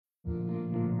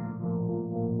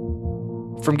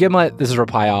From Gimlet, this is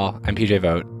Reply All. I'm PJ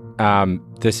Vogt.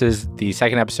 This is the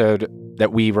second episode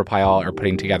that we, Reply All, are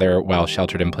putting together while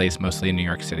sheltered in place, mostly in New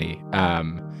York City.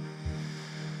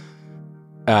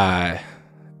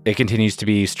 It continues to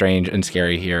be strange and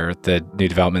scary here. The new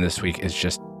development this week is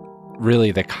just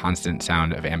really the constant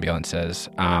sound of ambulances.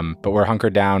 But we're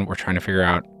hunkered down. We're trying to figure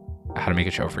out how to make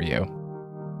a show for you.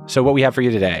 So what we have for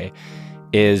you today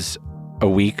is a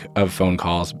week of phone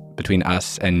calls between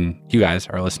us and you guys,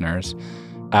 our listeners.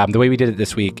 The way we did it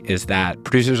this week is that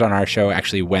producers on our show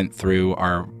actually went through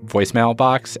our voicemail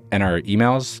box and our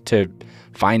emails to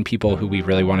find people who we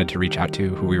really wanted to reach out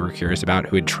to, who we were curious about,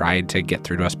 who had tried to get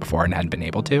through to us before and hadn't been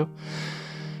able to.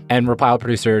 And Reply All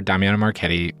producer Damiano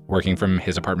Marchetti, working from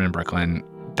his apartment in Brooklyn,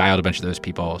 dialed a bunch of those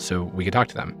people so we could talk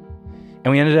to them.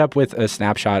 And we ended up with a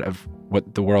snapshot of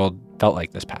what the world felt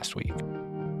like this past week.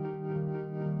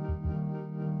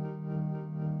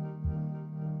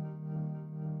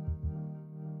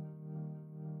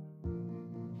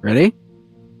 Ready?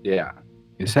 Yeah.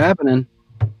 It's happening.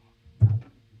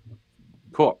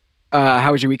 Cool.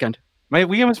 How was your weekend? My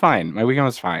weekend was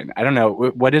fine. I don't know.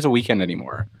 What is a weekend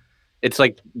anymore? It's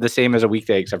like the same as a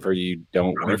weekday, except for you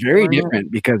don't work. Very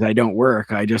different because I don't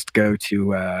work. I just go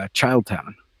to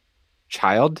Childtown.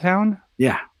 Childtown?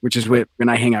 Yeah, which is when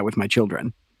I hang out with my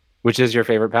children. Which is your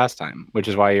favorite pastime, which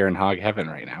is why you're in hog heaven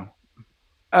right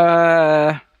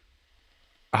now.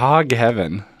 Hog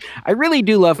heaven. I really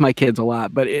do love my kids a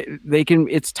lot, but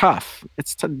it's tough.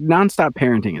 Nonstop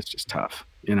parenting is just tough,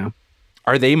 you know?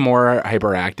 Are they more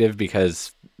hyperactive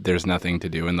because there's nothing to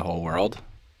do in the whole world?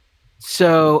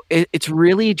 So it's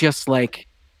really just like,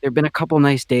 there have been a couple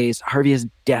nice days. Harvey is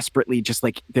desperately just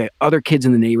like, the other kids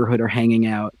in the neighborhood are hanging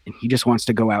out and he just wants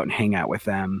to go out and hang out with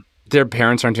them. Their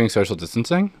parents aren't doing social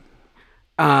distancing?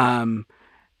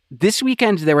 This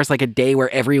weekend, there was like a day where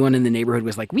everyone in the neighborhood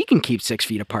was like, we can keep 6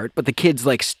 feet apart, but the kids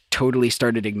like totally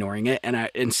started ignoring it.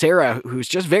 And Sarah, who's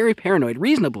just very paranoid,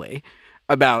 reasonably,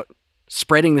 about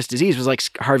spreading this disease, was like,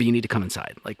 Harvey, you need to come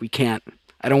inside. Like, we can't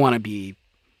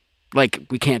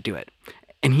do it.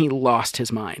 And he lost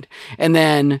his mind. And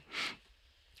then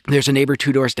there's a neighbor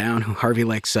 2 doors down who Harvey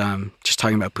likes just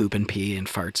talking about poop and pee and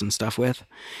farts and stuff with.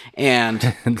 And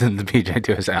then the PJ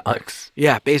to his Alex.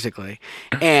 Yeah, basically.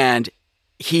 And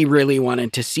he really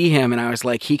wanted to see him. And I was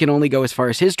like, he can only go as far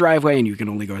as his driveway and you can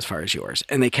only go as far as yours.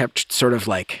 And they kept sort of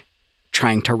like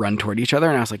trying to run toward each other.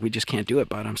 And I was like, we just can't do it,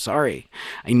 bud. I'm sorry.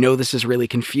 I know this is really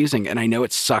confusing and I know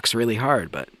it sucks really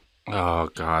hard, but. Oh,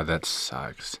 God, that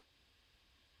sucks.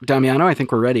 Damiano, I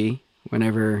think we're ready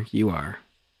whenever you are.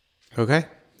 Okay.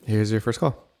 Here's your first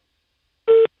call.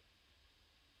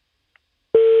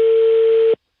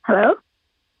 Hello?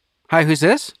 Hi, who's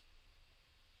this?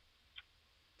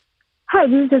 Hi,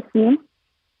 this is Justine.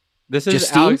 This is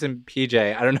Justine? Alex and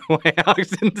PJ. I don't know why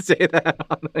Alex didn't say that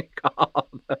on the call.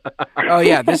 Oh,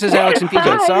 yeah, this is Alex and PJ.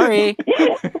 Hi. Sorry.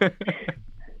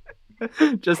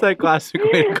 Just that classic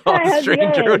way to call Hi, a how's it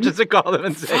stranger, going? which is to call them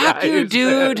and say, Fuck "Hi, you, who's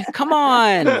dude. this?" Come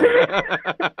on.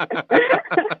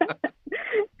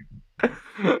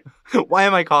 Why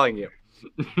am I calling you?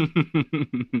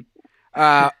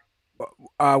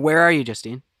 Where are you,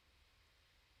 Justine?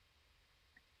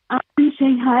 I'm in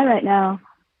Shanghai right now.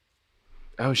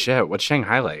 Oh, shit. What's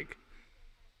Shanghai like?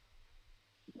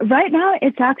 Right now,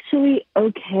 it's actually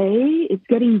okay. It's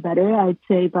getting better. I'd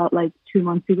say about like 2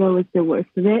 months ago was the worst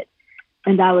of it.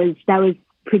 And that was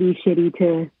pretty shitty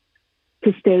to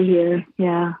stay here.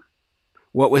 Yeah.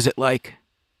 What was it like?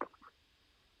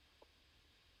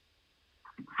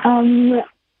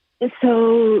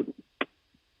 So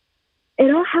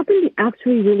it all happened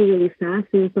actually really, really fast.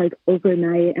 It was like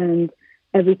overnight and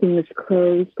everything was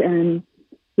closed and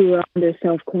we were under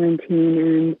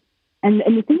self-quarantine. And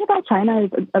the thing about China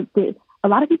is a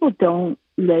lot of people don't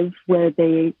live where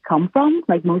they come from.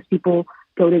 Like most people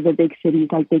go to the big cities,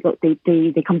 like they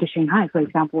come to Shanghai, for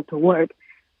example, to work.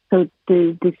 So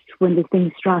when this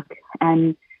thing struck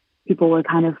and people were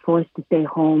kind of forced to stay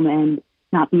home and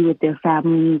not be with their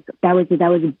families, that was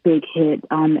a big hit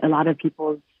on a lot of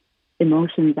people's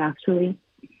emotions, actually.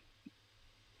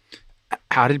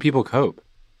 How did people cope?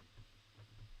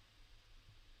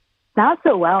 Not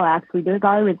so well, actually. There's a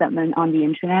lot of resentment on the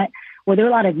internet. Well, there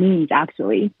were a lot of memes,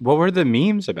 actually. What were the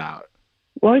memes about?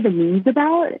 What were the memes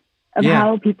about? Of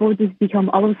how people just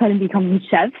all of a sudden become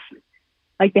chefs.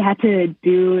 Like they had to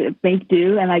make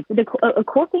do. And like a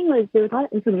cool thing was there was a lot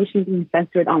of information being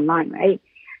censored online, right?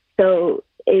 So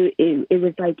it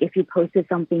was like if you posted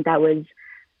something that was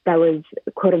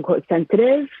quote unquote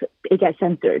sensitive, it gets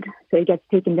censored. So it gets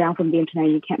taken down from the internet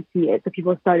and you can't see it. So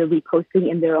people started reposting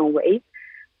in their own ways.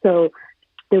 So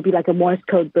there'll be like a Morse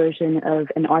code version of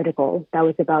an article that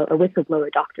was about a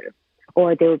whistleblower doctor,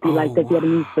 or there would be like the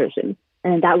Vietnamese version,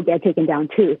 and that would get taken down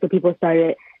too. So people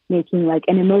started making like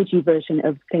an emoji version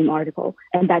of the same article,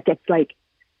 and that gets like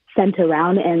sent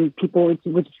around, and people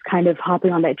would just kind of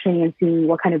hopping on that train and seeing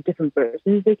what kind of different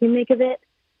versions they can make of it.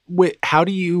 Wait, how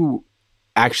do you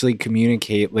actually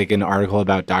communicate like an article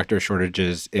about doctor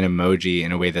shortages in emoji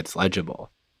in a way that's legible?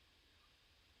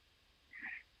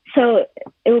 So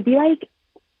it would be like,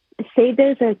 say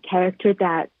there's a character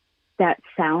that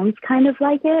sounds kind of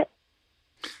like it.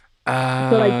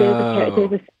 So like there's a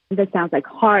character that sounds like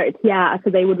heart. Yeah. So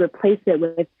they would replace it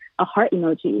with a heart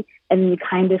emoji, and you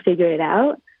kind of figure it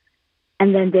out.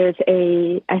 And then there was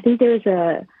a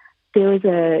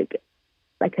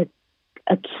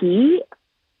key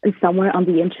somewhere on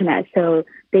the internet. So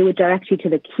they would direct you to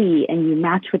the key, and you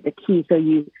match with the key. So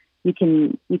you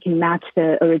can match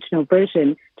the original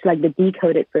version to like the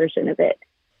decoded version of it.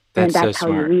 That's and that's so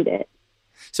how smart. you read it.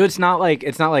 So it's not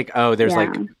like oh, there's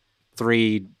like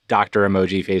 3 doctor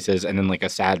emoji faces and then like a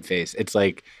sad face.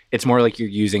 It's more like you're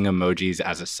using emojis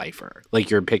as a cipher.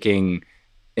 Like you're picking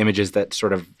images that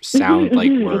sort of sound like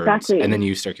words, exactly. and then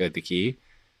you circulate the key.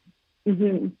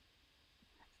 Mm-hmm.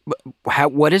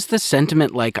 What is the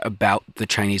sentiment like about the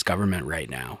Chinese government right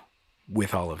now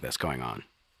with all of this going on?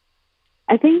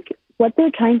 I think what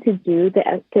they're trying to do,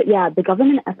 the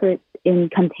government effort in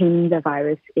containing the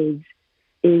virus is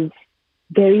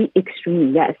very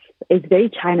extreme. Yes, it's very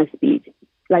China speed,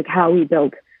 like how they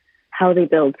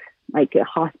built like a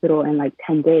hospital in like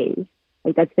 10 days.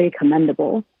 Like that's very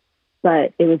commendable,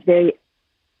 but it was very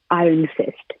iron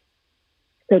fist.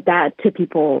 So that to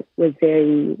people was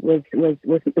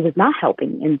not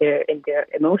helping in their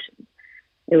emotions.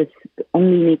 It was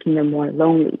only making them more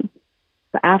lonely.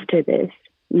 But after this,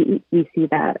 we see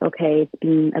that, okay, it's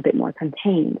being a bit more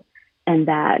contained, and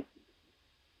that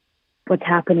what's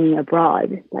happening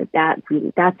abroad, like that's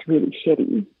really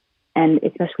shitty. And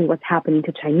especially what's happening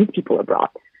to Chinese people abroad,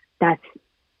 that's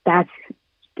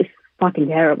just fucking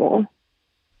terrible.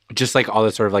 Just like all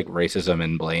this sort of like racism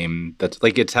and blame that's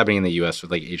like it's happening in the US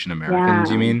with like Asian Americans,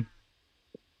 you mean?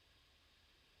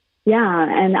 Yeah,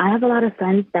 and I have a lot of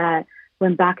friends that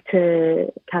went back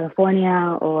to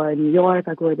California or New York,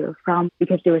 like where they were from,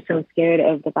 because they were so scared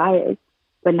of the virus.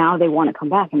 But now they want to come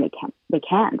back, and they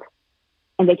can't.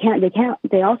 And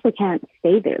they also can't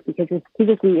stay there, because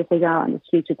previously if they go out on the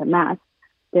streets with a mask,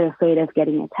 they're afraid of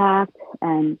getting attacked,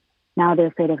 and now they're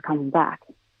afraid of coming back.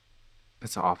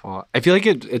 That's awful. I feel like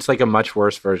it's like a much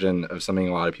worse version of something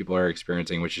a lot of people are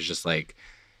experiencing, which is just like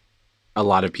a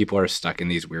lot of people are stuck in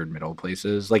these weird middle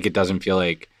places. Like it doesn't feel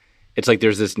like it's like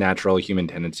there's this natural human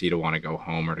tendency to want to go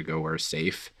home or to go where it's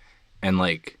safe. And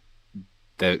like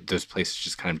those places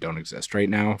just kind of don't exist right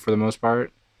now for the most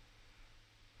part.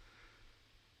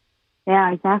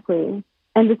 Yeah, exactly.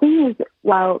 And the thing is,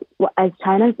 as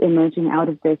China's emerging out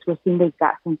of this, we're seeing the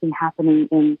exact same thing happening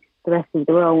in the rest of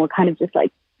the world. We're kind of just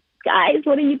like, guys,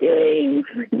 what are you doing?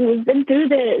 We've been through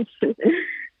this.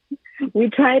 We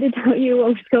try to tell you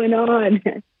what's going on.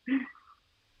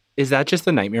 Is that just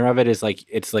the nightmare of it? It's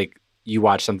like you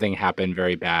watch something happen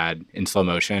very bad in slow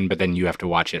motion, but then you have to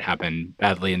watch it happen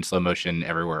badly in slow motion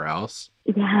everywhere else?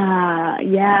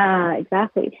 Yeah,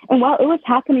 exactly. And while it was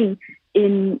happening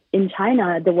in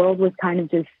China, the world was kind of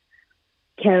just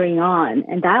carrying on,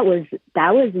 and that was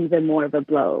even more of a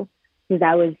blow, because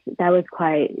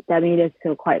that made us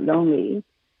feel quite lonely.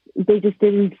 They just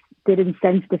didn't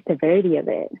sense the severity of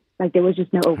it. Like there was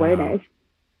just no awareness.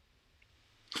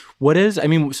 What is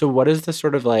the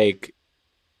sort of like,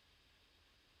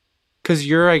 because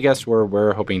you're, I guess, where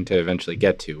we're hoping to eventually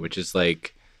get to, which is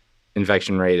like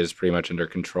infection rate is pretty much under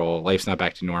control. Life's not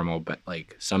back to normal, but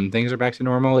like some things are back to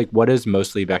normal. Like what does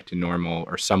mostly back to normal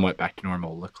or somewhat back to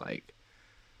normal look like?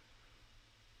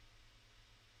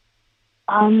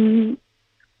 I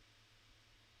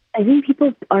think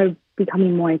people are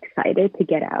becoming more excited to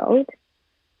get out.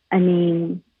 I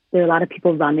mean, there are a lot of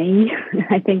people running.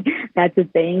 I think that's the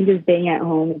thing. Just staying at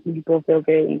home making people feel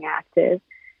very inactive.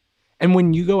 And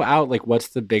when you go out, like, what's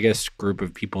the biggest group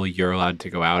of people you're allowed to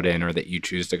go out in, or that you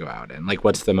choose to go out in? Like,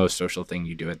 what's the most social thing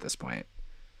you do at this point?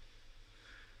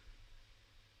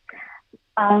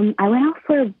 I went out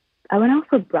for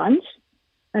brunch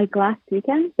like last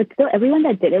weekend, but still, everyone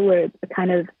that did it were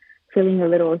kind of feeling a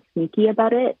little sneaky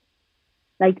about it.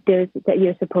 Like, that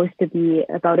you're supposed to be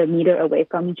about a meter away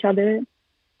from each other,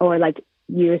 or like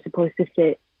you're supposed to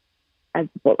sit as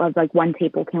like one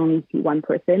table can only see one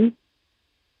person.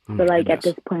 So like at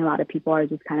this point, a lot of people are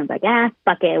just kind of like,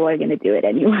 fuck it, we're going to do it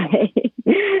anyway.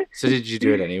 So did you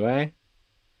do it anyway?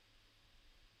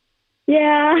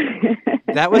 Yeah.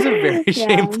 That was a very Yeah.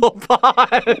 shameful pause.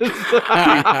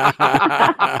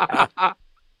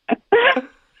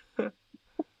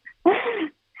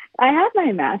 I have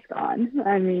my mask on.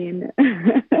 I mean,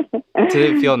 Did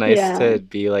it feel nice yeah. to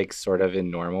be like sort of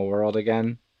in normal world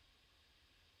again?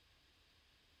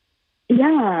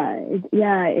 Yeah,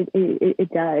 it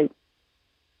does.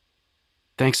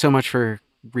 Thanks so much for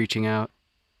reaching out.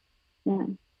 Yeah.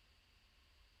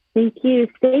 Thank you.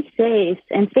 Stay safe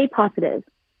and stay positive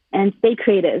and stay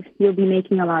creative. You'll be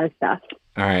making a lot of stuff.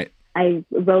 All right. I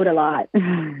wrote a lot.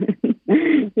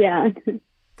 Yeah.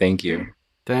 Thank you.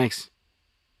 Thanks.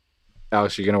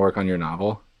 Alex, you going to work on your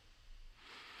novel?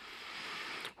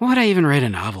 What would I even write a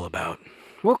novel about?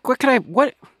 What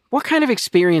kind of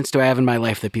experience do I have in my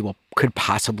life that people could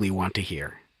possibly want to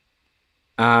hear?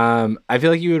 I feel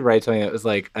like you would write something that was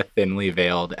like a thinly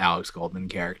veiled Alex Goldman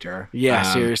character. Yeah,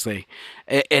 seriously.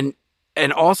 And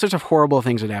all sorts of horrible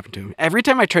things would happen to him. Every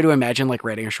time I try to imagine like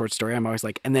writing a short story, I'm always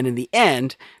like, and then in the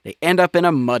end, they end up in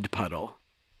a mud puddle.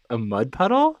 A mud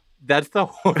puddle? That's the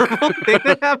horrible thing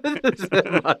that happens is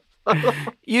a mud puddle.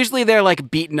 Usually they're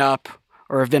like beaten up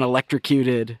or have been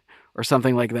electrocuted or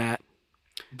something like that.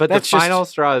 But That's the just- final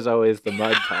straw is always the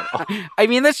mud puddle. I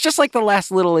mean, that's just like the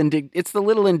last little it's the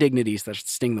little indignities that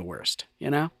sting the worst, you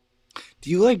know? Do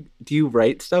you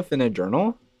write stuff in a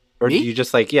journal? Or Me? do you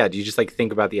just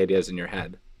think about the ideas in your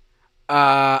head?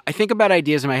 I think about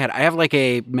ideas in my head. I have like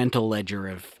a mental ledger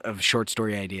of short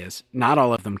story ideas, not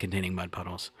all of them containing mud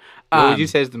puddles. What would you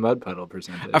say is the mud puddle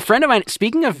percentage? A friend of mine,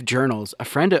 speaking of journals,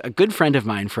 a good friend of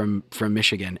mine from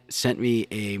Michigan sent me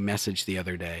a message the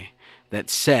other day that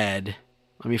said,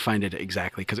 let me find it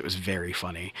exactly because it was very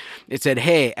funny. It said,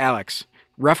 "Hey, Alex,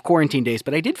 rough quarantine days,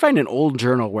 but I did find an old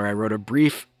journal where I wrote a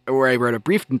brief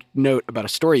note about a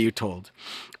story you told.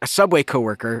 A Subway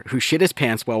coworker who shit his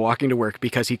pants while walking to work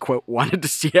because he, quote, wanted to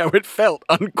see how it felt,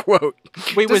 unquote."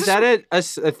 Wait, was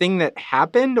This that a thing that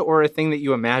happened or a thing that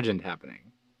you imagined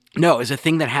happening? No, it's a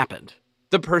thing that happened.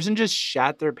 The person just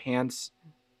shat their pants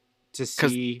to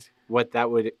see what that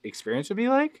experience would be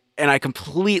like? And I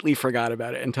completely forgot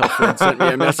about it until Fred sent me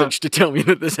a message to tell me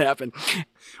that this happened.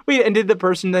 Wait, and did the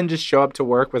person then just show up to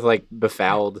work with like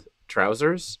befouled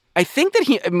trousers? I think that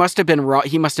he must have been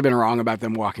wrong about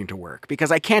them walking to work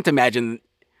because I can't imagine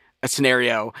a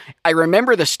scenario. I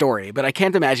remember the story, but I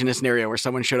can't imagine a scenario where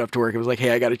someone showed up to work and was like,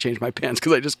 "Hey, I got to change my pants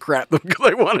because I just crapped them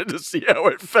because I wanted to see how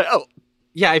it felt."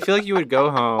 Yeah, I feel like you would go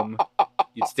home,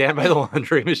 you'd stand by the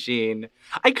laundry machine.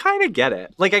 I kind of get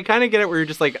it. Like, I kind of get it where you're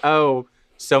just like, oh,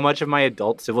 so much of my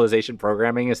adult civilization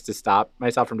programming is to stop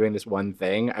myself from doing this one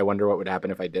thing. I wonder what would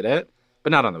happen if I did it,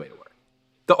 but not on the way to work.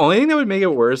 The only thing that would make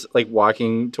it worse, like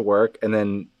walking to work and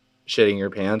then shitting your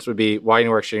pants, would be walking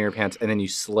to work, shitting your pants, and then you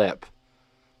slip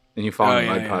and you fall in a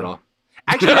mud puddle.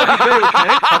 Actually, that'd be good. It would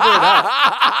kind of cover it up.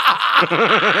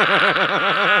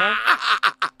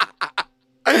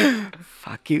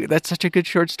 Fuck you. That's such a good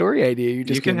short story idea. You You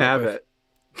can came up have with. it.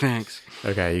 Thanks.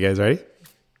 Okay, you guys ready?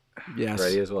 Yes.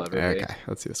 Ready as we'll ever be. Okay,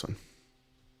 let's see this one.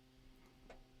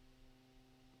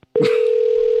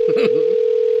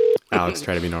 Alex,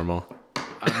 try to be normal.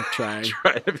 I'm trying.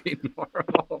 Try to be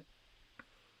normal.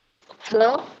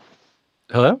 Hello,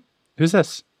 Hello? Who's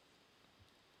this?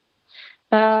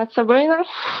 Sabrina.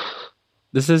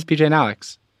 This is PJ and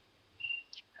Alex.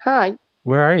 Hi.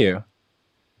 Where are you?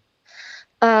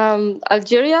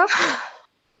 Algeria.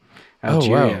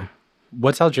 Algeria. wow.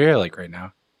 What's Algeria like right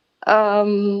now?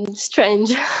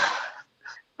 Strange.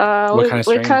 What kind of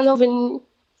We're strange? kind of in.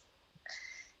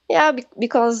 Yeah,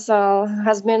 because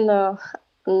has been a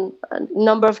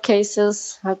number of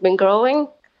cases have been growing,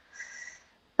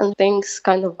 and things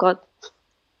kind of got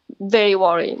very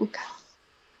worrying.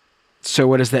 So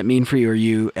what does that mean for you? Are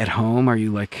you at home? Are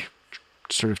you like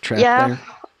sort of trapped there?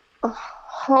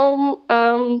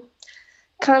 Home,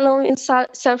 kind of in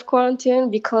self-quarantine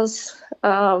because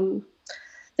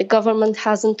the government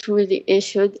hasn't really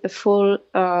issued a full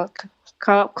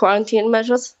quarantine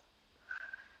measures.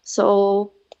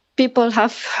 So people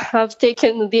have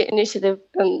taken the initiative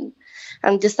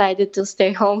and decided to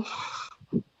stay home.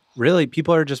 Really?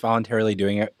 People are just voluntarily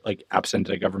doing it, like absent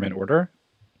a government order?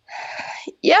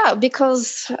 Yeah,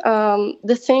 because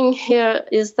the thing here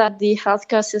is that the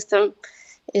healthcare system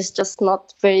is just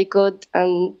not very good,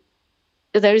 and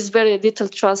there is very little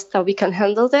trust that we can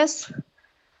handle this.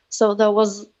 So there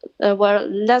were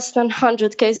less than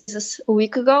 100 cases a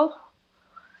week ago.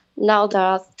 Now there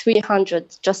are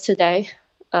 300 just today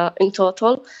in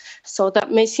total. So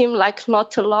that may seem like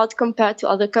not a lot compared to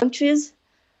other countries.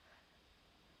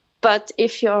 But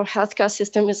if your healthcare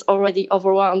system is already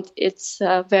overwhelmed, it's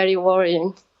very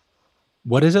worrying.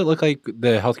 What does it look like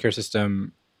the healthcare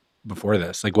system before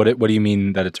this? Like, what do you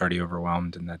mean that it's already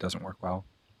overwhelmed and that doesn't work well?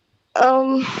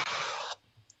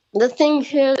 The thing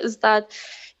here is that,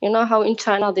 you know how in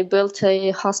China they built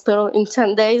a hospital in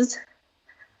 10 days?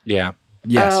 Yeah.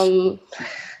 Yes.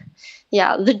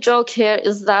 Yeah, the joke here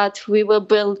is that we will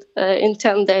build in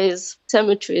 10 days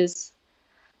cemeteries.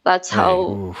 That's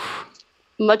how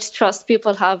much trust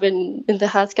people have in the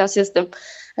healthcare system.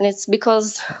 And it's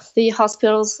because the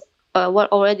hospitals were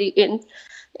already in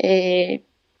a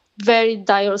very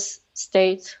dire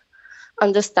state,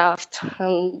 understaffed.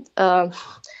 And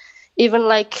even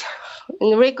like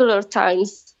in regular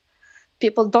times,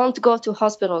 people don't go to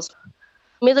hospitals.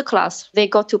 Middle class, they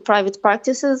go to private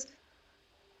practices.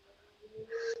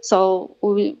 So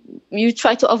you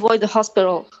try to avoid the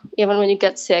hospital even when you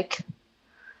get sick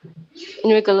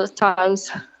in regular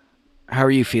times. How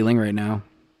are you feeling right now?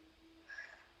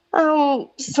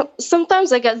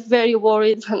 Sometimes I get very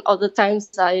worried, and other times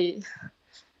I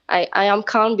am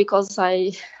calm because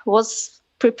I was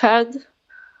prepared.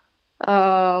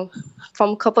 From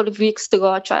a couple of weeks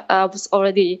ago, I was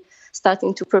already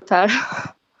starting to prepare.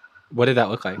 What did that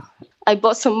look like? I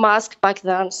bought some masks back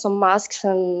then, some masks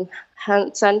and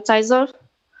hand sanitizer.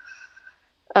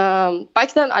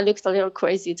 Back then, I looked a little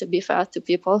crazy, to be fair to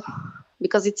people,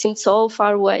 because it seemed so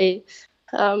far away.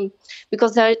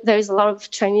 Because there is a lot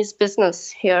of Chinese business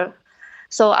here.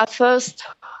 So at first,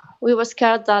 we were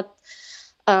scared that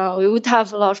we would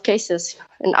have a lot of cases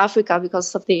in Africa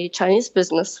because of the Chinese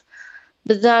business.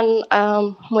 But then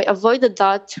we avoided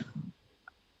that.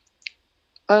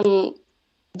 And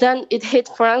then it hit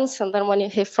France, and then when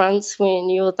it hit France, we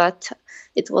knew that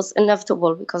it was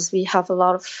inevitable because we have a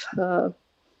lot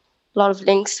of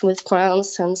links with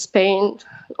France and Spain,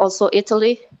 also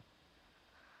Italy.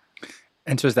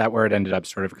 And so is that where it ended up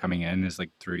sort of coming in, is like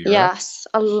through Europe?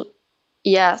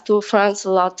 Yes, through France,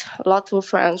 a lot through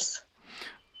France.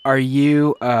 Are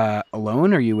you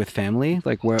alone? Are you with family?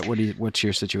 Like, what's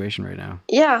your situation right now?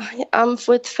 Yeah, I'm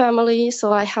with family,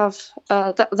 so I have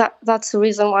that's the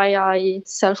reason why I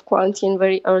self-quarantine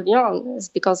very early on, is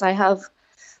because I have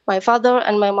my father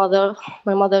and my mother.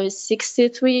 My mother is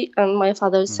 63 and my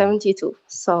father is 72,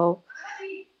 so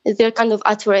they're kind of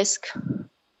at risk.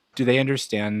 Do they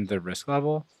understand the risk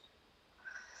level?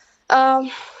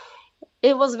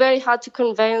 It was very hard to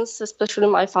convince, especially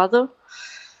my father.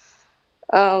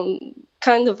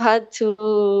 Kind of had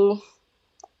to,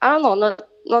 I don't know,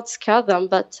 not scare them,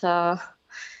 but kind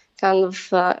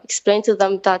of explain to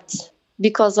them that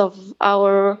because of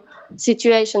our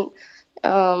situation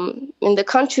in the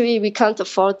country, we can't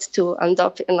afford to end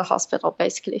up in a hospital,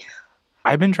 basically.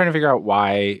 I've been trying to figure out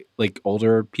why, like,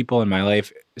 older people in my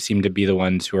life seem to be the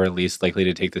ones who are least likely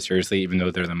to take this seriously, even though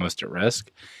they're the most at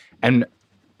risk. And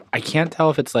I can't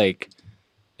tell if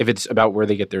it's about where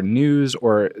they get their news,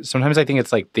 or sometimes I think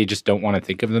it's like they just don't want to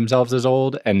think of themselves as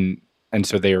old, and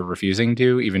so they are refusing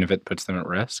to, even if it puts them at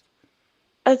risk.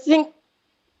 I think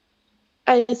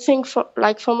for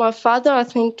my father, I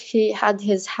think he had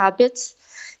his habits.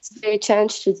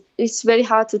 It's very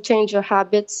hard to change your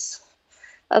habits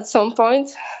at some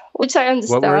point, which I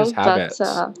understand. What were his habits?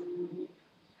 But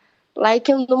like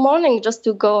in the morning, just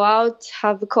to go out,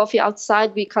 have a coffee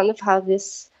outside, we kind of have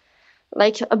this,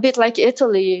 like a bit like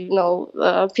Italy,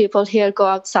 people here go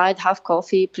outside, have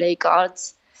coffee, play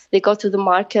cards. They go to the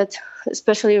market,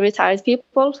 especially retired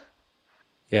people.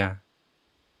 Yeah.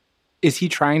 Is he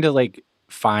trying to like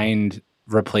find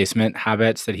replacement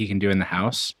habits that he can do in the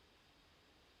house?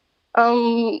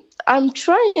 I'm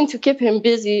trying to keep him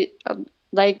busy.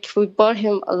 Like we bought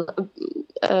him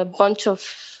a bunch of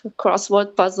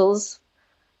crossword puzzles,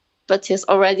 but he's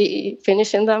already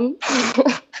finishing them.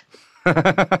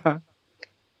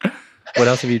 What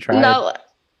else have you tried? No.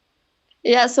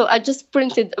 Yeah, so I just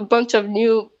printed a bunch of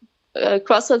new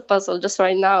crossword puzzles just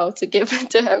right now to give it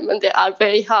to him, and they are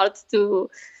very hard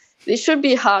they should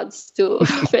be hard to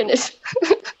finish.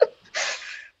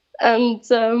 And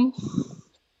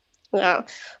yeah,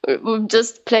 we're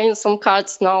just playing some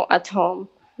cards now at home.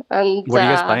 And what are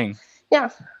you guys playing? Yeah.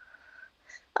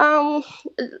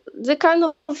 The kind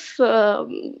of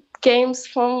games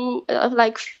from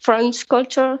like French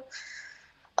culture.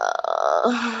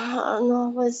 I don't know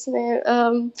what's the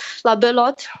name. La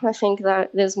Belote, I think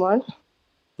there's one.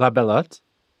 La Belote?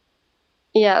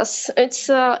 Yes, it's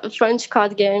a French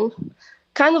card game.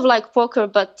 Kind of like poker,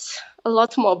 but a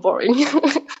lot more boring.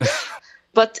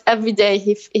 But every day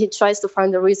he tries to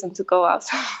find a reason to go out.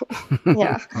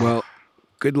 Yeah. Well,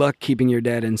 good luck keeping your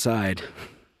dad inside.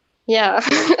 Yeah.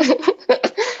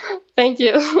 Thank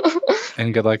you.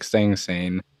 And good luck staying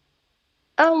sane.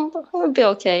 We'll be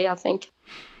okay, I think.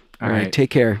 All right. Take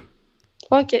care.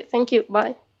 Okay, thank you.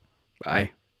 Bye.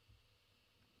 Bye.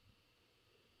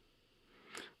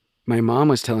 my mom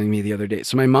was telling me the other day.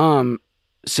 So my mom,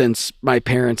 since my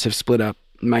parents have split up,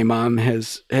 my mom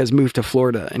has moved to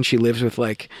Florida, and she lives in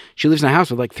a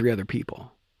house with like 3 other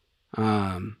people.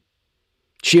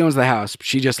 She owns the house.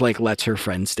 She just like lets her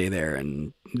friends stay there,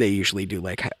 and they usually do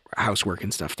like housework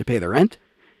and stuff to pay the rent.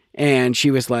 And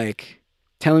she was like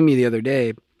telling me the other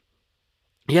day,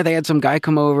 yeah, they had some guy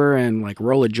come over and like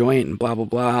roll a joint and blah blah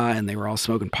blah, and they were all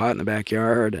smoking pot in the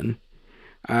backyard, and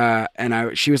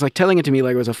she was like telling it to me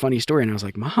like it was a funny story, and I was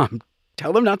like, Mom,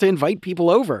 tell them not to invite people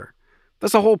over.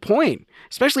 That's the whole point.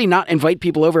 Especially not invite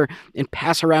people over and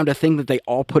pass around a thing that they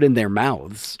all put in their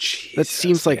mouths. That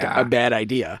seems like a bad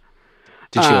idea.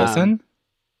 Did she listen?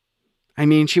 I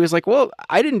mean, she was like, well,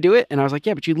 I didn't do it. And I was like,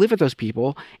 yeah, but you live with those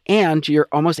people, and you're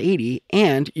almost 80,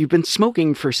 and you've been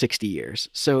smoking for 60 years.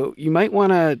 So you might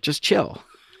want to just chill.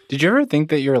 Did you ever think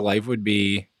that your life would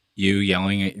be you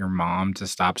yelling at your mom to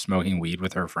stop smoking weed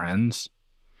with her friends?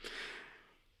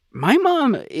 My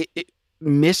mom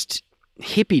missed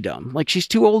hippiedom. Like, she's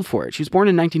too old for it. She was born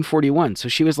in 1941. So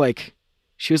she was like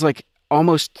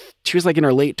in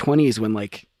her late 20s when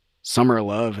like Summer of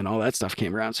Love and all that stuff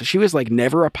came around. So she was like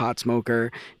never a pot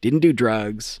smoker, didn't do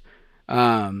drugs.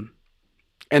 And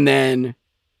then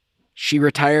she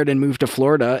retired and moved to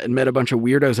Florida and met a bunch of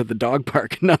weirdos at the dog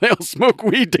park, and now they all smoke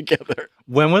weed together.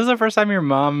 When was the first time your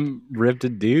mom ripped a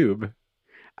doob?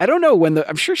 I don't know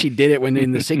I'm sure she did it when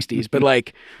in the 60s,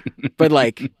 but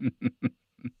like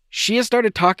she has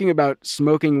started talking about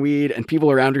smoking weed and people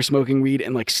around her smoking weed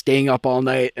and like staying up all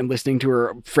night and listening to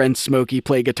her friend Smokey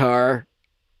play guitar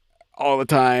all the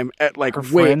time at like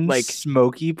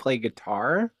Smokey play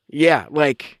guitar. Yeah,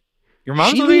 like your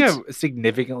mom's living a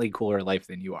significantly cooler life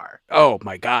than you are. Oh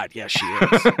my God, yes, she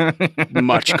is.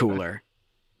 Much cooler.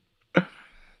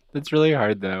 That's really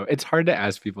hard though. It's hard to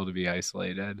ask people to be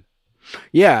isolated.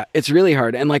 Yeah, it's really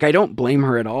hard, and like I don't blame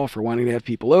her at all for wanting to have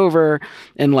people over,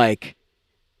 and like,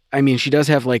 I mean, she does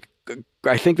have like,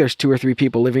 I think there's 2 or 3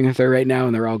 people living with her right now,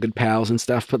 and they're all good pals and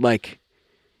stuff. But like,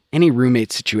 any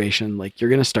roommate situation, like you're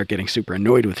going to start getting super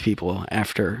annoyed with people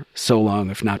after so long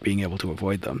of not being able to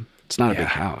avoid them. It's not a big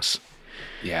house.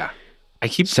 Yeah. I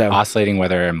keep oscillating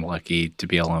whether I'm lucky to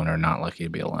be alone or not lucky to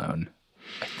be alone.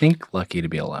 I think lucky to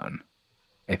be alone.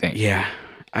 I think. Yeah.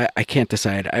 I can't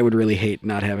decide. I would really hate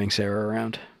not having Sarah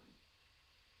around.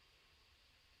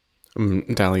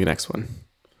 I'm dialing the next one.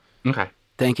 Okay.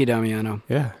 Thank you, Damiano.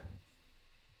 Yeah.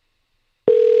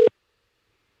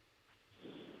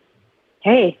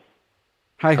 Hey.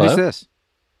 Hi, Hello? who's this?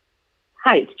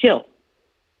 Hi, it's Jill.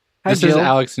 Hi, this Jill. is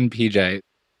Alex and PJ.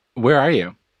 Where are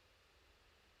you?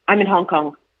 I'm in Hong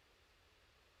Kong.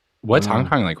 What's Hong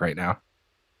Kong like right now?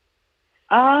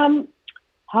 Hong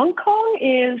Kong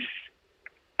is,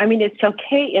 I mean, it's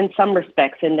okay in some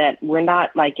respects in that we're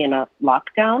not like in a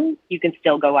lockdown. You can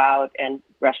still go out and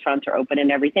restaurants are open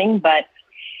and everything, but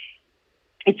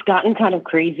it's gotten kind of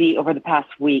crazy over the past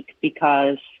week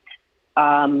because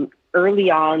early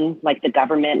on, like the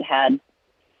government had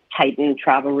tightened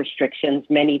travel restrictions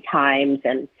many times.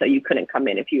 And so you couldn't come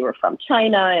in if you were from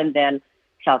China, and then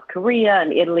South Korea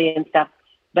and Italy and stuff.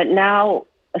 But now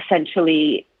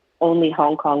essentially only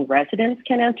Hong Kong residents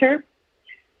can enter.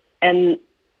 And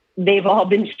they've all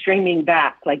been streaming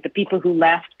back, like the people who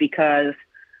left because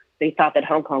they thought that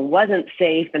Hong Kong wasn't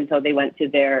safe. And so they went to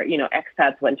their,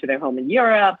 expats went to their home in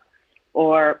Europe,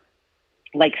 or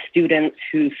like students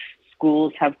whose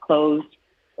schools have closed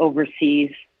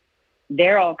overseas.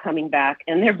 They're all coming back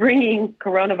and they're bringing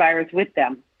coronavirus with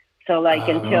them. So like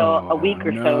until a week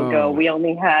or so ago, we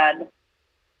only had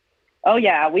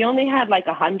like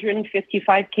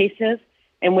 155 cases.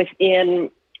 And within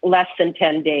less than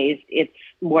 10 days, it's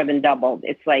more than doubled.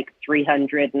 It's like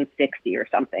 360 or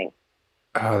something.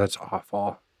 Oh, that's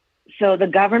awful. So the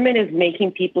government is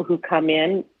making people who come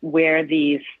in wear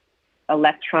these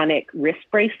electronic wrist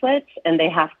bracelets, and they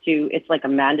have to, it's like a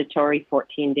mandatory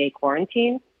 14-day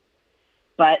quarantine.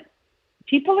 But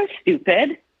people are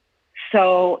stupid.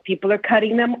 So people are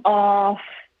cutting them off,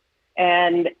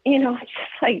 and, it's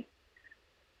just like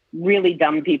really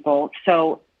dumb people.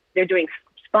 So they're doing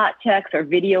spot checks or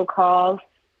video calls.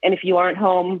 And if you aren't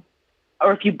home,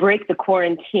 or if you break the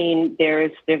quarantine,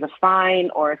 there's a fine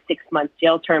or a 6-month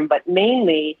jail term. But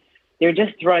mainly, they're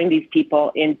just throwing these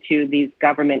people into these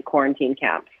government quarantine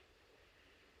camps.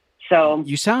 So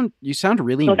you sound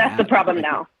really so mad. that's the problem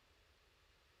now.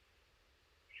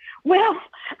 Well,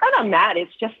 I'm not mad.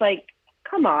 It's just like,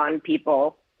 come on,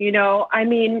 people. These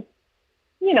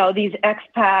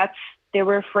expats, they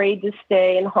were afraid to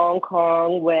stay in Hong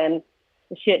Kong when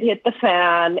the shit hit the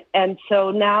fan. And so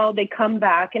now they come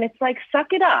back and it's like,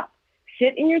 suck it up.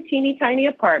 Sit in your teeny tiny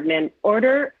apartment,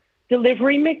 order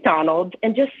delivery McDonald's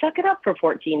and just suck it up for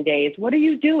 14 days. What are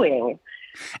you doing?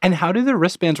 And how do the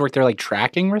wristbands work? They're like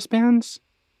tracking wristbands?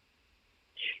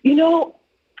 You know,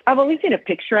 I've only seen a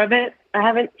picture of it. I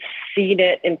haven't seen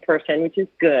it in person, which is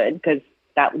good because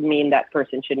that would mean that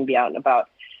person shouldn't be out and about.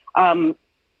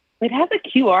 It has a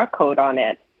QR code on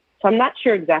it, so I'm not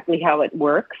sure exactly how it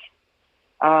works.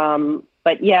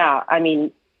 But yeah, I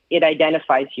mean, it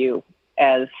identifies you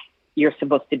as you're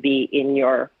supposed to be in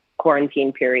your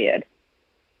quarantine period.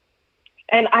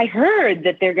 And I heard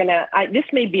that they're going to, this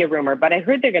may be a rumor, but I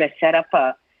heard they're going to set up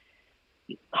a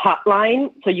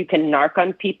hotline so you can narc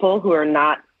on people who are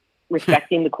not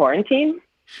respecting the quarantine.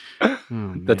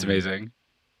 That's amazing.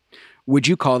 Would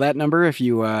you call that number if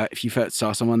you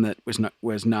saw someone that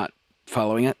was not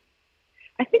following it?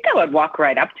 I think I would walk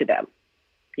right up to them,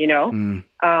 you know?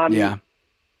 Yeah.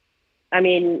 I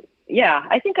mean, yeah,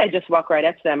 I think I just walk right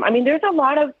up to them. I mean, there's a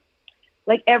lot of,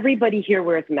 like, everybody here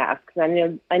wears masks. I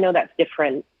know that's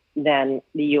different than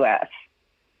the U.S.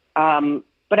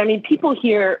 But I mean, people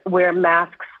here wear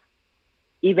masks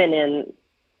even in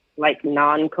like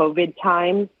non-COVID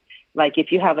times. Like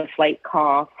if you have a slight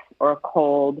cough or a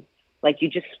cold, like you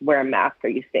just wear a mask or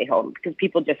you stay home because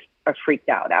people just are freaked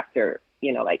out after,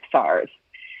 you know, like SARS.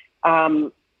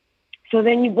 So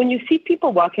then when you see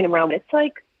people walking around, it's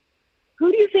like,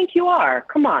 who do you think you are?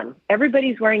 Come on.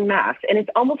 Everybody's wearing masks and it's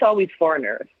almost always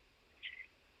foreigners.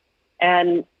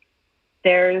 And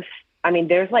there's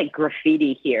like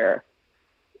graffiti here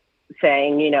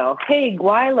saying, you know, hey,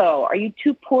 Guaylo, are you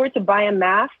too poor to buy a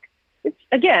mask?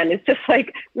 It's just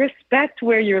like respect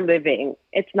where you're living.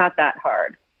 It's not that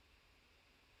hard.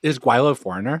 Is Guaylo a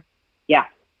foreigner? Yeah.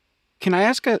 Can I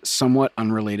ask a somewhat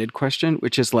unrelated question,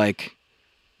 which is like,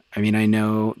 I mean, I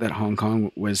know that Hong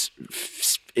Kong was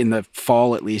in the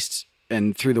fall, at least,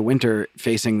 and through the winter,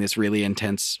 facing this really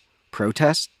intense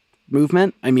protest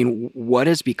movement. I mean, what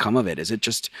has become of it? Is it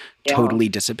just totally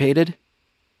dissipated?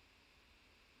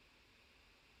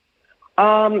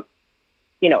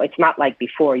 You know, it's not like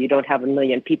before. You don't have 1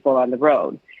 million people on the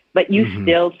road, but you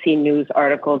still see news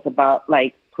articles about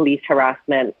like police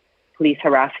harassment, police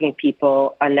harassing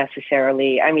people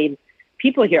unnecessarily. I mean,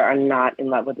 people here are not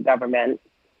in love with the government.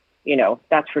 You know,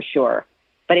 that's for sure.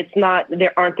 But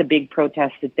there aren't the big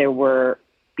protests that there were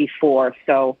before.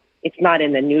 So it's not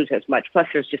in the news as much. Plus,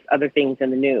 there's just other things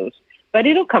in the news. But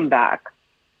it'll come back.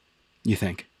 You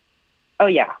think? Oh,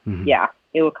 yeah. Yeah,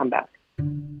 it will come back.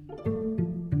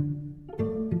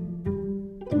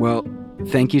 Well,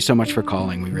 thank you so much for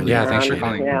calling. We really thanks for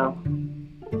appreciate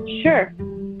calling. Yeah. Sure.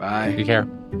 Bye. Take care.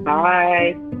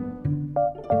 Bye.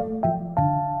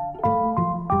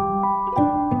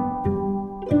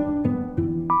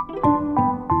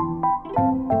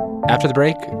 After the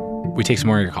break, we take some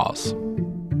more of your calls.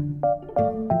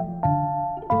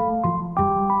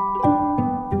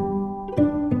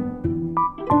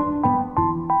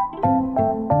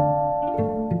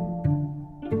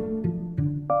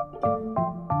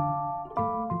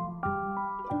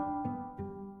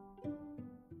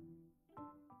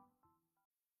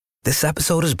 This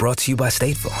episode is brought to you by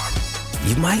State Farm.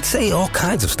 You might say all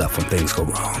kinds of stuff when things go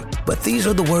wrong, but these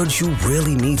are the words you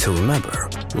really need to remember.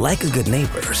 Like a good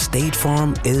neighbor, State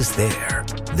Farm is there.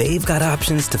 They've got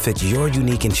options to fit your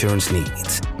unique insurance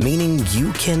needs, meaning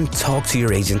you can talk to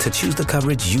your agent to choose the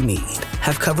coverage you need,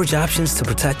 have coverage options to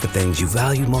protect the things you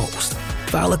value most,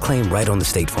 file a claim right on the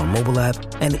State Farm mobile app,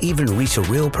 and even reach a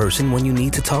real person when you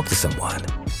need to talk to someone.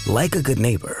 Like a good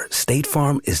neighbor, State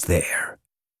Farm is there.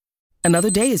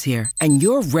 Another day is here, and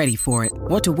you're ready for it.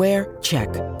 What to wear? Check.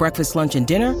 Breakfast, lunch, and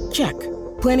dinner? Check.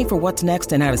 Planning for what's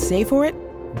next and how to save for it?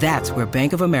 That's where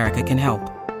Bank of America can help.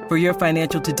 For your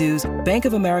financial to-dos, Bank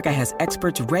of America has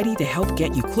experts ready to help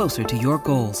get you closer to your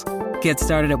goals. Get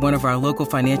started at one of our local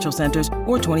financial centers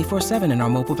or 24/7 in our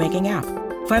mobile banking app.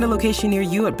 Find a location near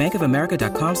you at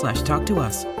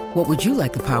bankofamerica.com/talktous. What would you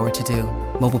like the power to do?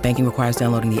 Mobile banking requires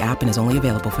downloading the app and is only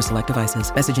available for select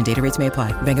devices. Message and data rates may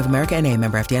apply. Bank of America NA,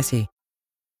 member FDIC.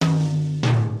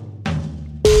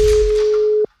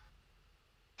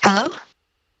 Hello?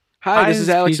 Hi, this is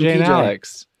Alex PJ and PJ.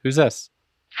 Alex. Who's this?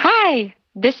 Hi,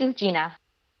 this is Gina.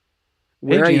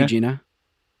 Where Hey, are you, Gina. Gina?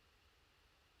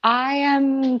 I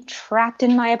am trapped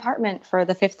in my apartment for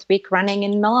the 5th week running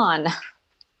in Milan.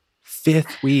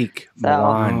 5th week. So-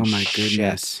 Milan. Oh my Shit.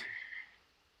 goodness.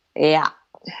 Yeah.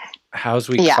 How's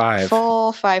week yeah, 5?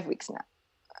 full 5 weeks now.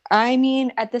 I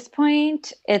mean, at this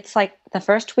point, it's like the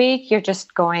first week, you're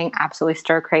just going absolutely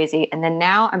stir crazy. And then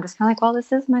now I'm just kind of like, well,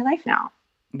 this is my life now.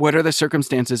 What are the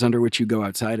circumstances under which you go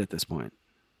outside at this point?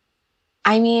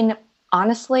 I mean,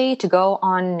 honestly, to go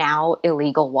on now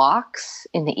illegal walks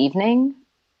in the evening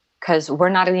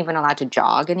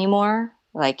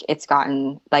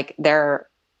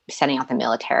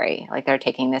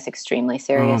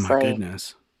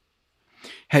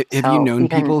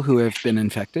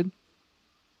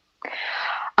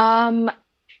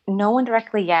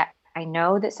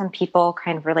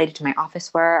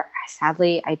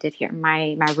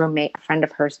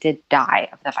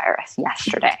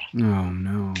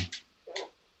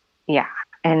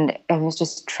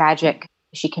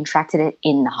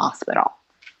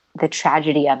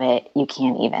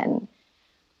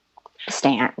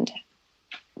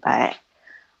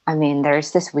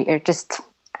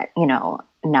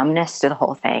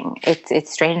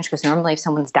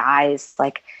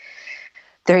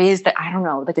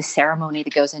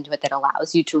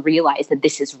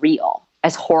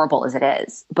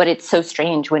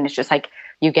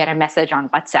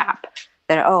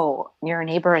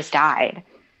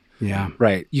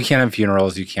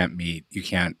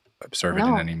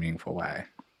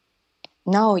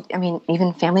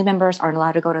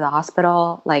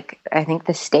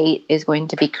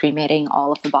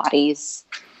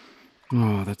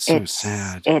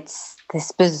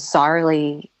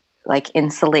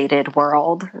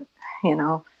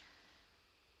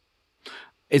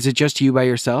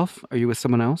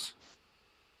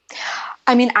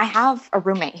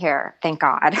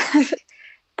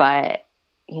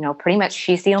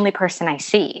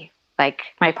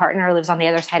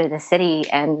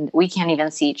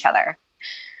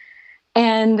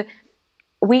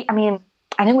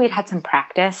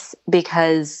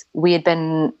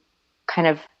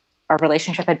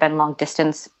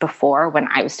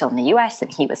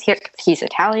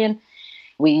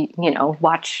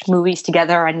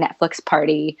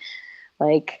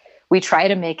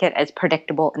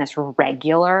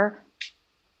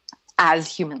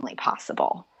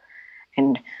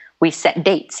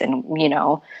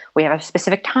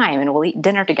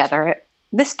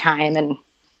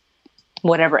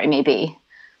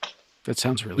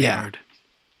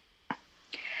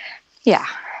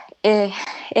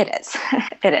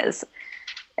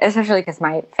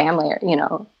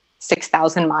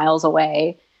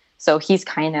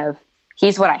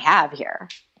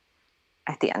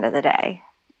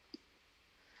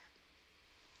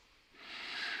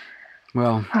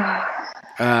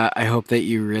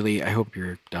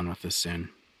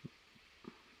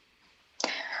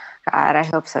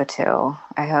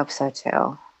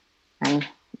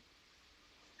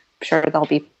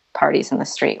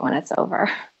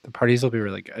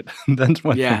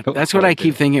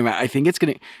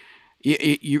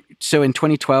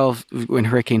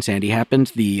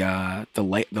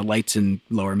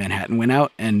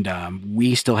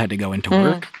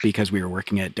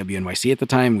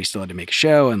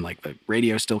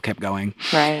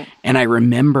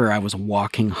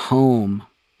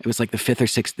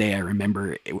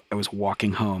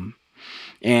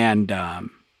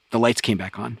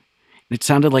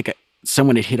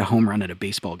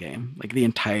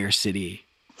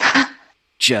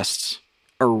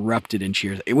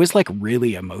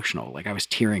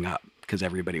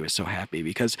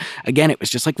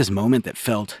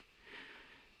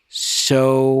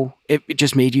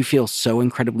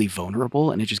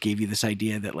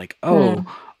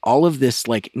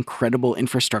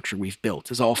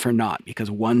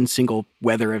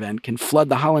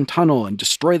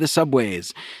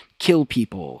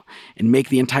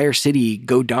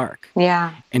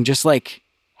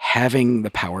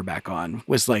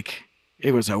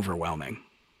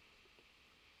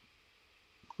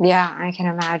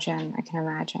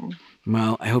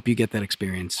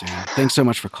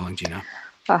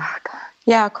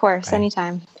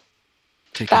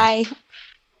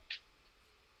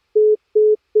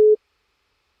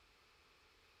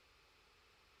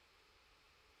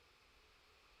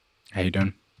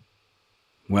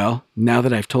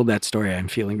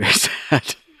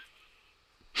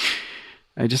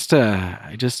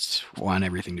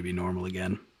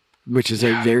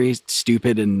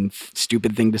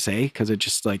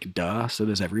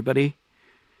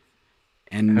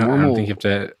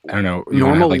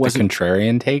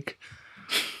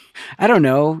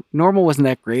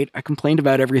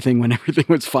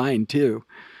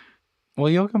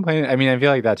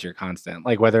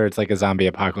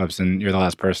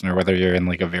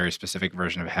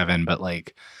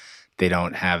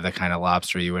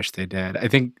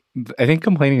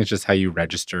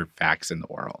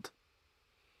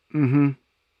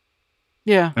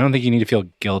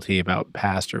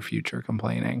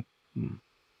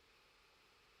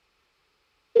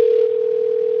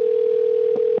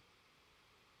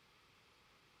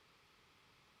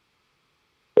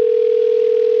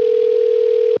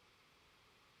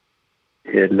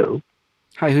Hello.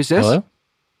 Hi, who's this? Hello?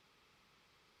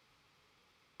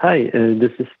 Hi,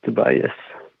 this is Tobias.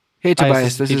 Hey, Hi,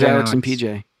 Tobias. This is PJ and Alex and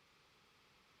PJ.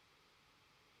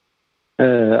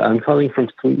 I'm calling from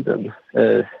Sweden,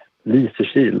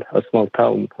 Lysekil, a small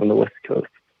town on the west coast.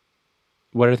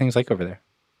 What are things like over there?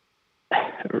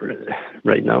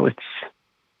 Right now, it's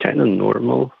kind of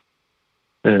normal.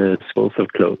 Schools have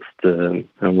closed, and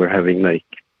we're having like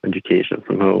education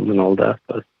from home and all that.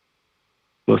 But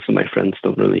most of my friends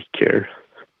don't really care.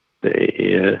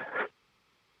 They,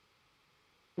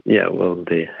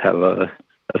 they have a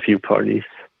few parties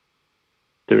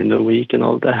during the week and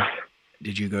all that.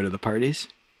 Did you go to the parties?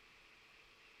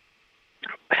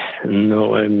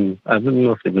 No, I've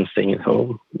mostly been staying at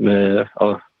home.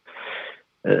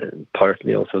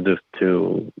 Partly also due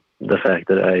to the fact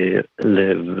that I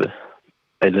live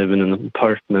in an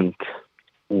apartment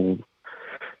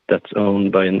that's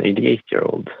owned by an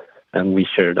 88-year-old, and we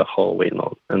share the hallway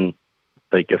and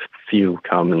like a few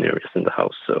common areas in the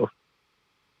house. So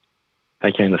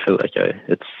I kind of feel like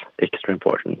it's extra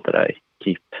important that I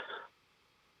keep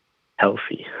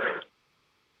healthy.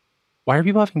 Why are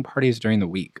people having parties during the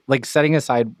week? Like, setting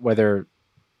aside whether,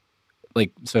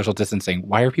 like, social distancing,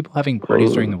 why are people having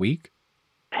parties during the week?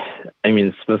 I mean,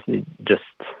 it's mostly just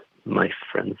my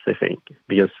friends, I think,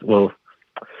 because, well,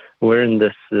 we're in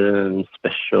this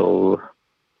special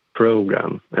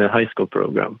program, a high school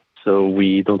program, so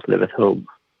we don't live at home.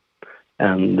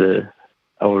 And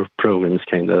our program is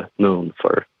kind of known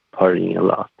for partying a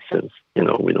lot since,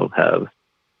 we don't have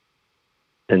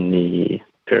any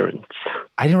parents.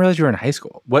 I didn't realize you were in high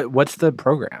school. What's the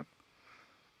program?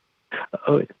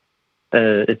 Oh,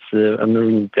 it's a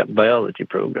marine biology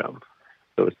program.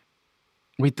 So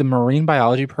Wait, the marine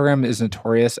biology program is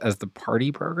notorious as the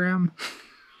party program?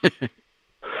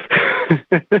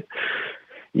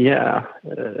 Yeah,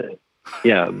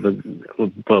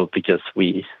 but because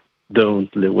we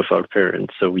don't live with our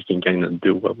parents, so we can kind of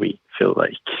do what we feel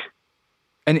like.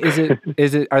 And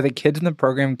are the kids in the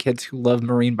program kids who love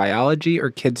marine biology,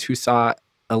 or kids who saw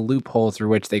a loophole through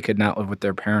which they could not live with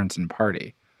their parents and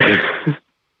party?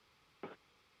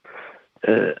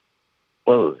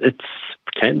 Well, it's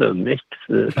kind of mixed.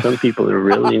 Some people are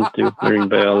really into marine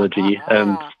biology,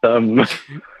 and some,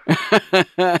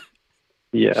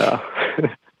 yeah.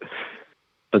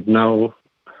 But now,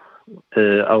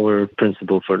 our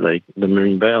principal for like the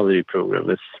marine biology program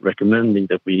is recommending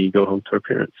that we go home to our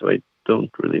parents. So I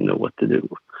don't really know what to do,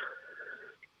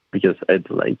 because I'd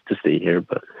like to stay here,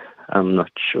 but I'm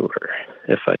not sure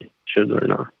if I should or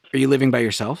not. Are you living by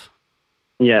yourself?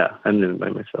 Yeah, I'm living by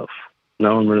myself.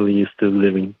 Now I'm really used to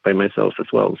living by myself as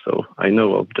well, so I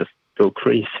know I'll just go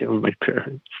crazy on my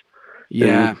parents.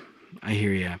 Yeah, I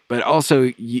hear you. But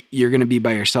also, you're going to be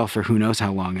by yourself for who knows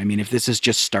how long. I mean, if this is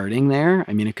just starting there,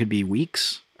 I mean, it could be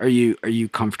weeks. Are you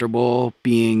comfortable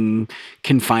being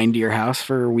confined to your house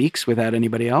for weeks without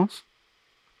anybody else?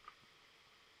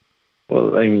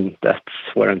 Well, I mean, that's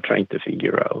what I'm trying to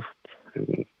figure out.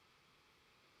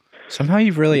 Somehow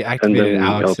you've really activated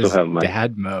Alex's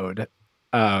dad mode.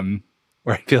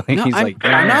 Where I feel like he's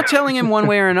I'm not telling him one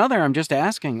way or another. I'm just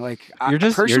asking. Like, you're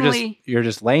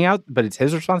just laying out, but it's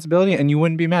his responsibility, and you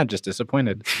wouldn't be mad, just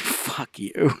disappointed. Fuck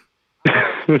you.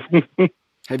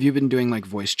 Have you been doing like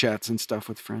voice chats and stuff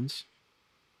with friends?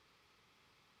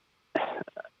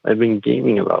 I've been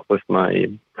gaming a lot with my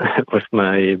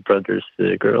brother's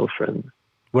girlfriend.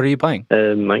 What are you playing?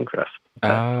 Minecraft.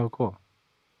 Oh, cool.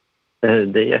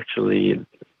 They're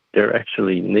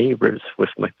actually neighbors with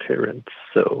my parents,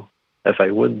 so if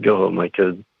I would go home,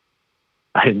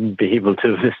 I'd be able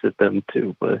to visit them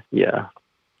too. But yeah.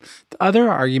 The other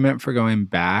argument for going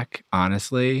back,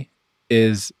 honestly,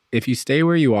 is if you stay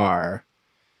where you are,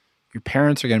 your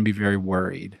parents are going to be very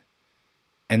worried,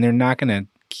 and they're not going to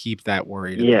keep that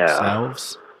worry to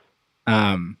themselves.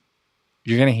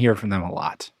 You're going to hear from them a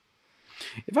lot.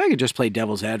 If I could just play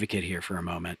devil's advocate here for a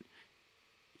moment.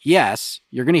 Yes,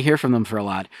 you're going to hear from them for a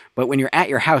lot, but when you're at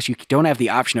your house, you don't have the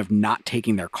option of not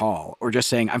taking their call or just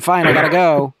saying, I'm fine, I got to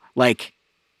go. Like,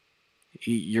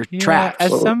 you're trapped.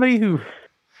 As somebody who,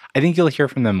 I think you'll hear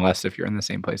from them less if you're in the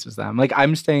same place as them. Like,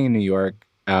 I'm staying in New York.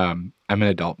 I'm an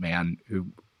adult man who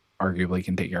arguably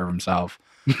can take care of himself.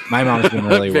 My mom's been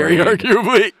really Very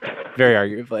worried.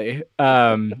 Very arguably.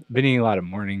 Been eating a lot of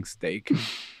morning steak.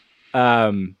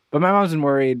 But my mom's been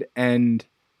worried, and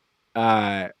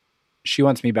she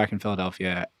wants me back in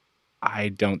Philadelphia. I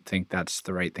don't think that's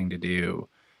the right thing to do.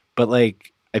 But,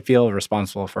 like, I feel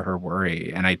responsible for her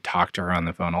worry, and I talk to her on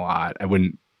the phone a lot. It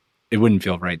wouldn't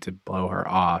feel right to blow her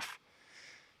off.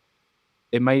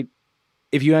 It might,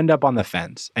 if you end up on the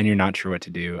fence and you're not sure what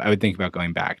to do, I would think about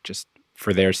going back just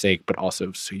for their sake, but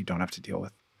also so you don't have to deal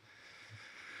with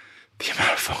the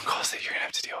amount of phone calls that you're going to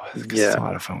have to deal with, because it's a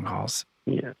lot of phone calls.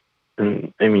 Yeah.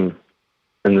 And I mean,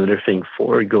 another thing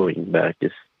for going back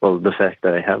is, well, the fact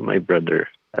that I have my brother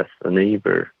as a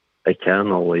neighbor. I can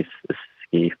always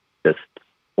escape, just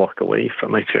walk away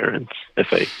from my parents if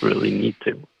I really need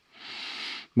to.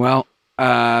 Well,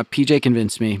 PJ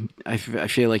convinced me. I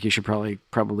feel like you should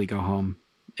probably go home.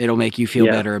 It'll make you feel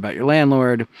better about your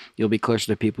landlord. You'll be closer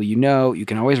to people you know. You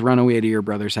can always run away to your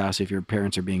brother's house if your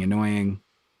parents are being annoying.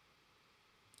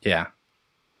 Yeah.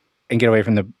 And get away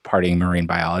from the partying marine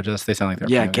biologists. They sound like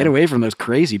they're get away from those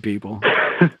crazy people.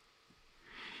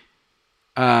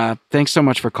 Thanks so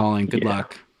much for calling. Good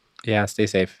luck. Yeah, stay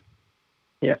safe.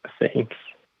 Yeah, thanks.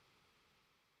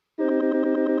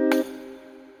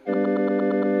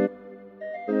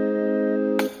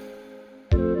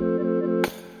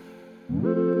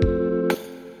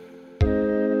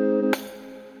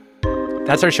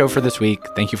 That's our show for this week.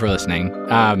 Thank you for listening.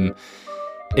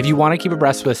 If you want to keep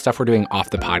abreast with stuff we're doing off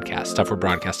the podcast, stuff we're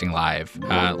broadcasting live,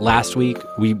 last week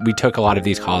we took a lot of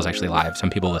these calls actually live.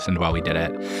 Some people listened while we did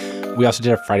it. We also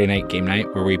did a Friday night game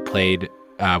night where we played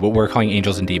what we're calling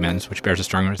Angels and Demons, which bears a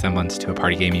strong resemblance to a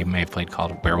party game you may have played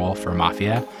called Werewolf or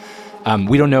Mafia.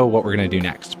 We don't know what we're going to do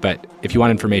next, but if you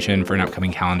want information for an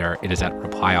upcoming calendar, it is at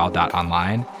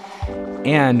replyall.online.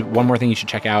 And one more thing you should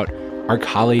check out, our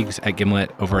colleagues at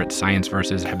Gimlet over at Science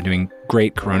Versus have been doing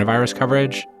great coronavirus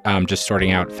coverage, just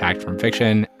sorting out fact from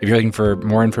fiction. If you're looking for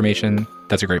more information,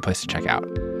 that's a great place to check out.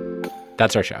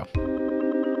 That's our show.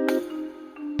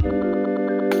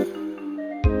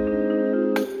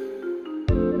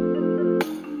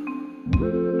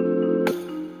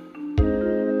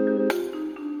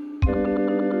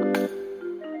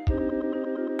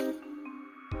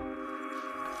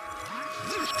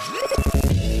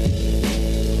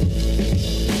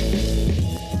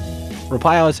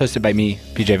 Reply All is hosted by me,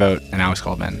 PJ Vogt, and Alex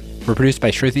Goldman. We're produced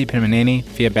by Shruti Pimaneni,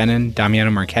 Fia Benin,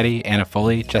 Damiano Marchetti, Anna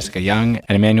Foley, Jessica Young,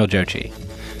 and Emmanuel Jochi.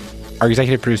 Our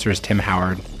executive producer is Tim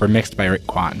Howard. We're mixed by Rick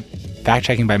Kwan.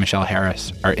 Fact-checking by Michelle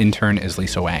Harris. Our intern is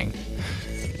Lisa Wang.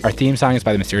 Our theme song is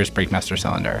by the Mysterious Breakmaster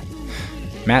Cylinder.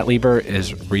 Matt Lieber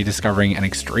is rediscovering an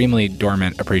extremely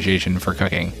dormant appreciation for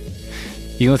cooking.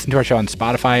 You can listen to our show on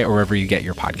Spotify or wherever you get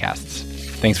your podcasts.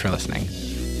 Thanks for listening.